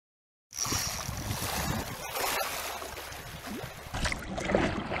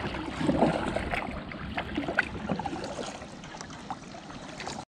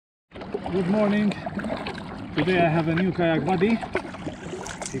Good morning. Today I have a new kayak buddy.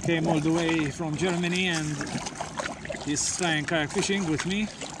 He came all the way from Germany and he's trying kayak fishing with me.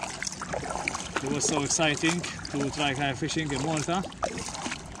 It was so exciting to try kayak fishing in Malta.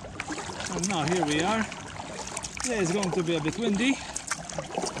 And now here we are. Today is going to be a bit windy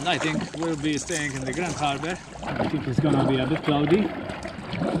and I think we'll be staying in the Grand Harbour. I think it's gonna be a bit cloudy.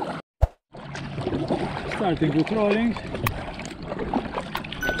 Starting with rolling.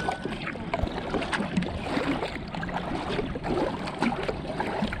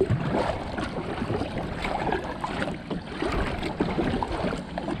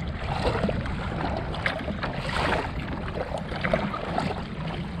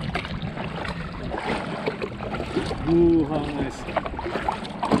 Ooh, how nice.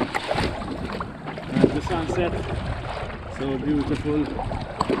 And the sunset, so beautiful,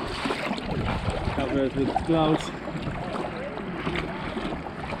 covered with clouds.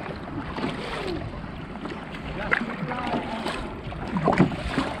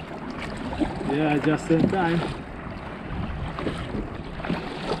 Yeah, just in time.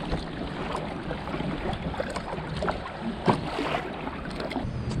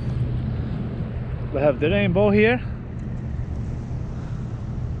 We have the rainbow here.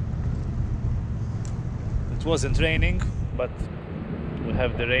 It wasn't raining, but we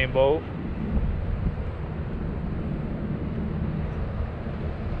have the rainbow.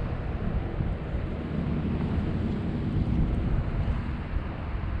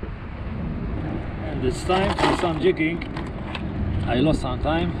 And it's time for some jigging. I lost some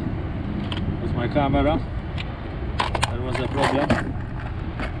time with my camera. There was a problem.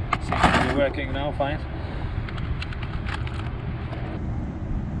 Seems to be working now, fine.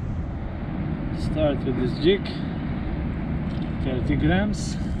 Start with this jig, 30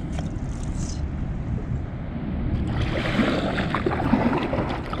 grams.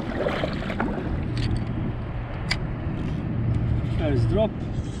 First drop.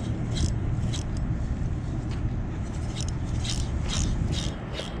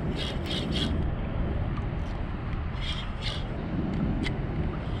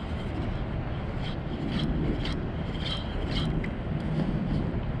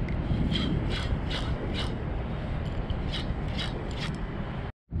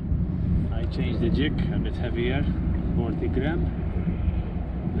 Change the jig a bit heavier, 40 gram.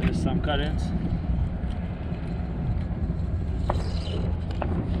 There's some current.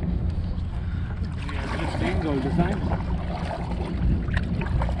 We are drifting all the time.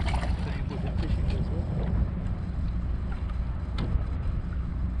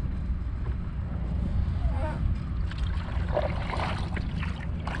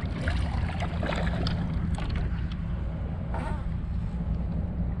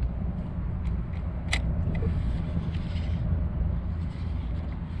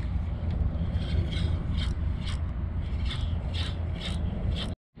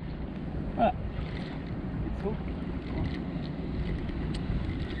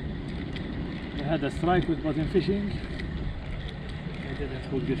 I had a strike with bottom fishing. I didn't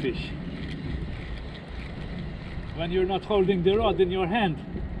hook the fish. When you're not holding the rod in your hand,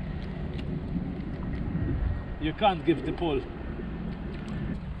 you can't give the pull.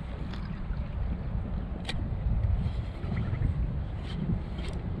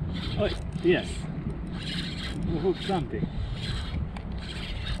 Oh, yes, you hooked something.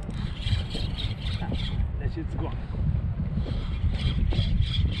 That shit's gone.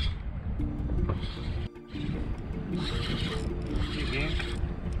 Jigging.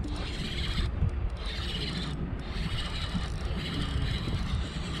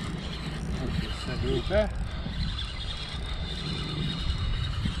 It's a grouper.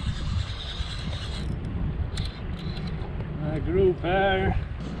 A grouper.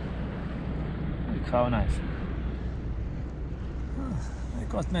 Look how nice. I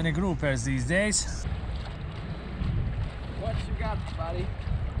got many groupers these days. What you got, buddy?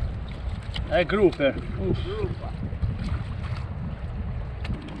 A grouper. Oof. Grouper.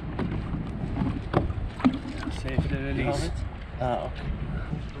 Safely release. Ah, okay.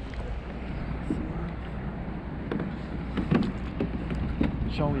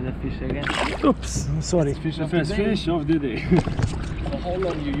 Show me the fish again. Oops, sorry. Fish the of first the day. fish of the day. So how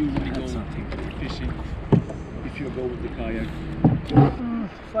long you usually go something. fishing if you go with the kayak?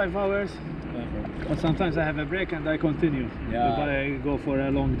 5 hours. But sometimes I have a break and I continue. Yeah. If I go for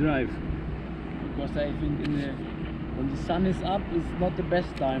a long drive. Because I think when the sun is up, it's not the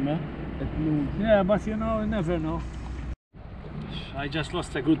best time, huh? At noon. Yeah, but you know, you never know. I just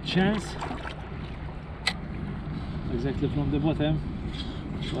lost a good chance. Exactly from the bottom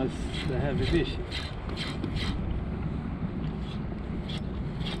was the heavy fish.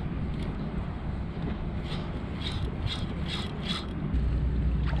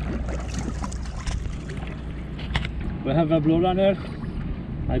 We have a blue runner.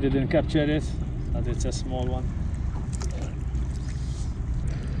 I didn't capture it, but it's a small one.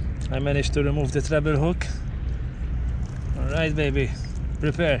 I managed to remove the treble hook. Alright, baby,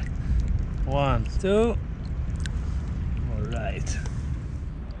 prepare. 1, 2. Alright.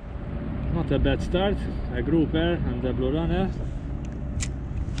 Not a bad start. A grouper and a blue runner.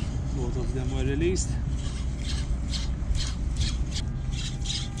 Both of them were released.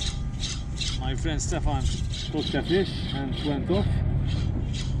 My friend Stefan took the fish and went off.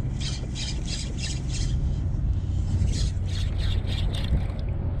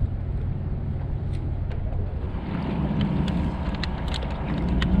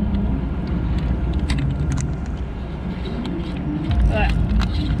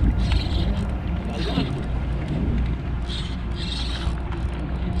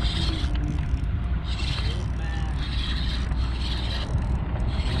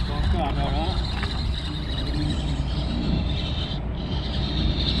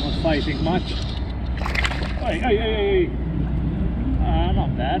 Fighting much. Hey.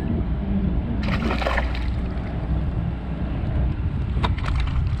 Not bad.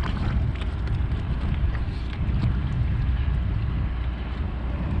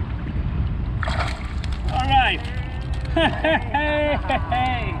 All right.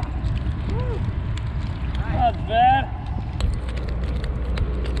 Hey. Not bad.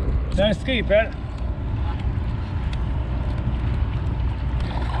 There's keeper.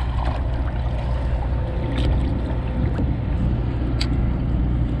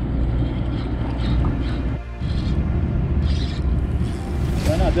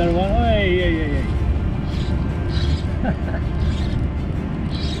 Another one. Hey.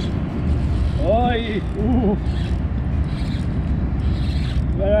 Oi. Ooh.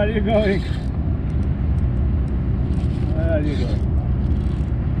 Where are you going? Where are you going?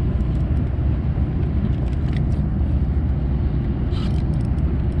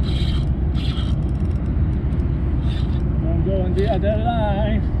 Don't go on the other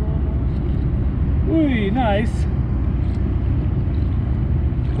line. Ooh, nice.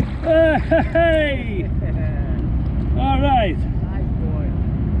 Hey! All right. Nice boy.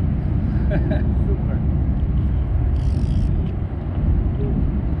 Super.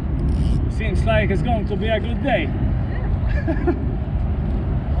 Seems like it's going to be a good day.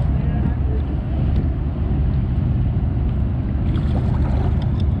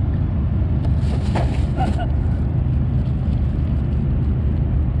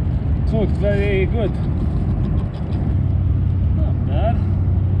 It looked very good. Not bad.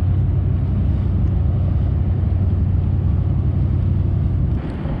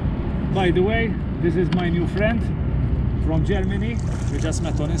 By the way, this is my new friend from Germany. We just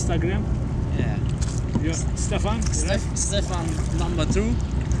met on Instagram. Yeah. You're Stefan, right? Stefan number 2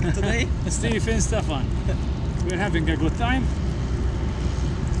 today. Stephen, Stefan. We're having a good time.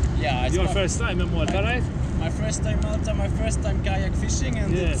 Yeah. Your first time in Malta, right? My first time Malta, my first time kayak fishing,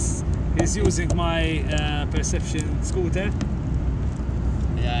 and yes. He's using my Perception scooter.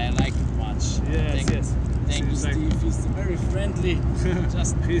 yeah, I like it much. Yes. Thank you, Seems Steve. He's very friendly.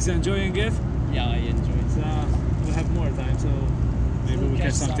 Just He's enjoying it. yeah, I enjoy it. So we'll have more time, so maybe we'll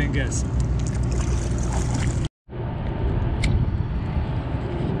catch something else.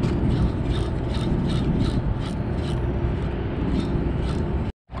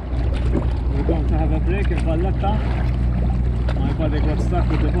 We're going to have a break in Valletta. My buddy got stuck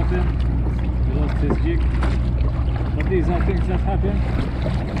with the bottom. He lost his jig. But these are things that happen.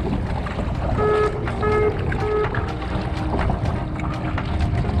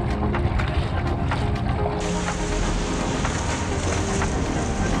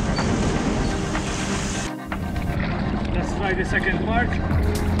 Let's try the second part.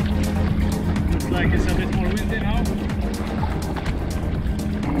 Looks like it's a bit more windy now.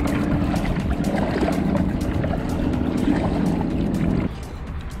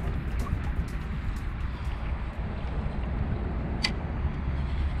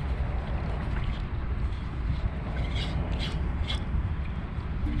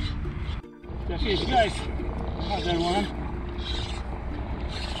 The fish, guys. Another one.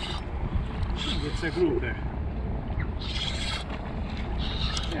 It's a grouper.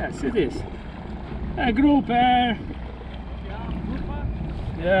 Yes, it is. A grouper.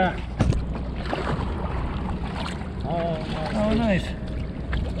 Yeah. Oh, nice.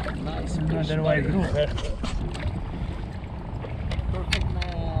 Nice. Another white grouper. Perfect,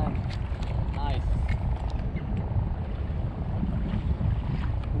 man. Nice.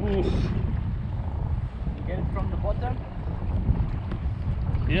 Oof. You get it from the bottom?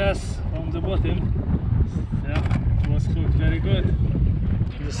 Yes, from the bottom. Yeah, it was cooked very good.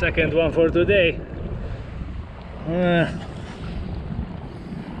 The second one for today. Bye,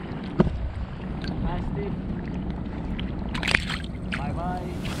 Steve. Bye bye.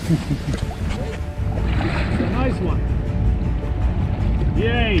 It's a nice one.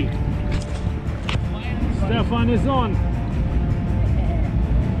 Yay! Stefan is on.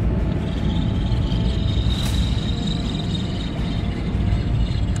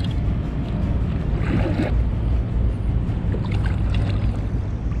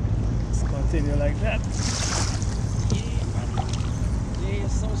 Let's continue like that. Yeah, you're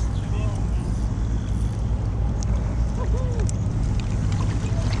so strong.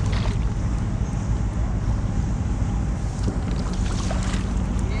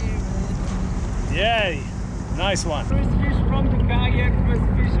 Yay! Nice one. First fish from the kayak, first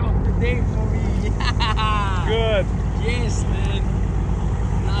fish of the day for me. Good. Yes, man.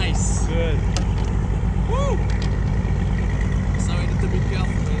 Nice. Good. Woo! So I need to be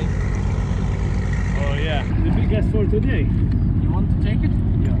careful, man. Oh yeah. The biggest for today. You want to take it?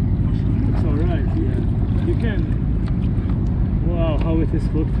 Yeah. It's alright. Yeah. You can. Wow, how it is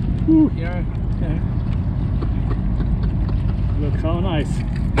hooked. Woo. Here. Look how nice.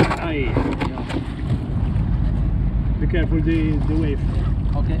 Aye. Be careful the wave.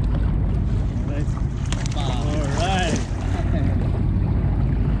 Okay. Right. Wow. Alright.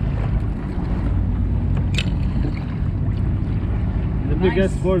 The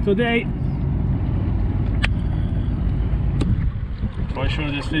biggest for today. For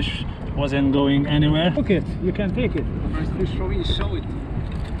sure this fish wasn't going anywhere. Look it, you can take it. First fish for me, show it.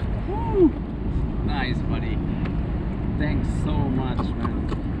 Woo! Nice, buddy. Thanks so much, man.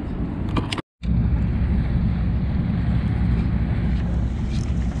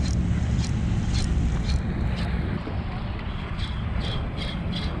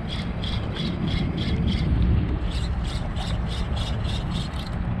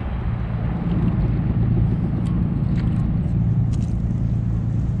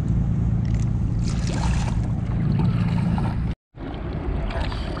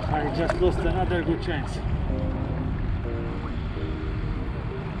 I just lost another good chance.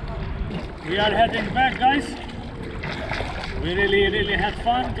 We are heading back, guys. We really had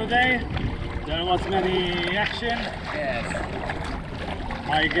fun today. There was many action. Yes.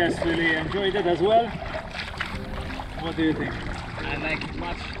 My guests really enjoyed it as well. What do you think? I like it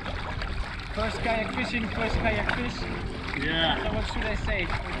much. First kayak fishing, first kayak fish. Yeah. So what should I say? It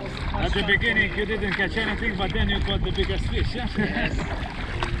was much At the fun. beginning you didn't catch anything, but then you caught the biggest fish. Yeah? Yes.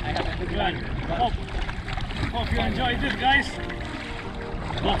 I had a good Well, luck. hope you enjoyed it, guys.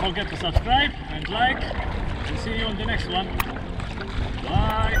 Don't forget to subscribe and like. We'll see you on the next one.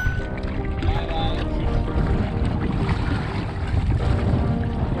 Bye.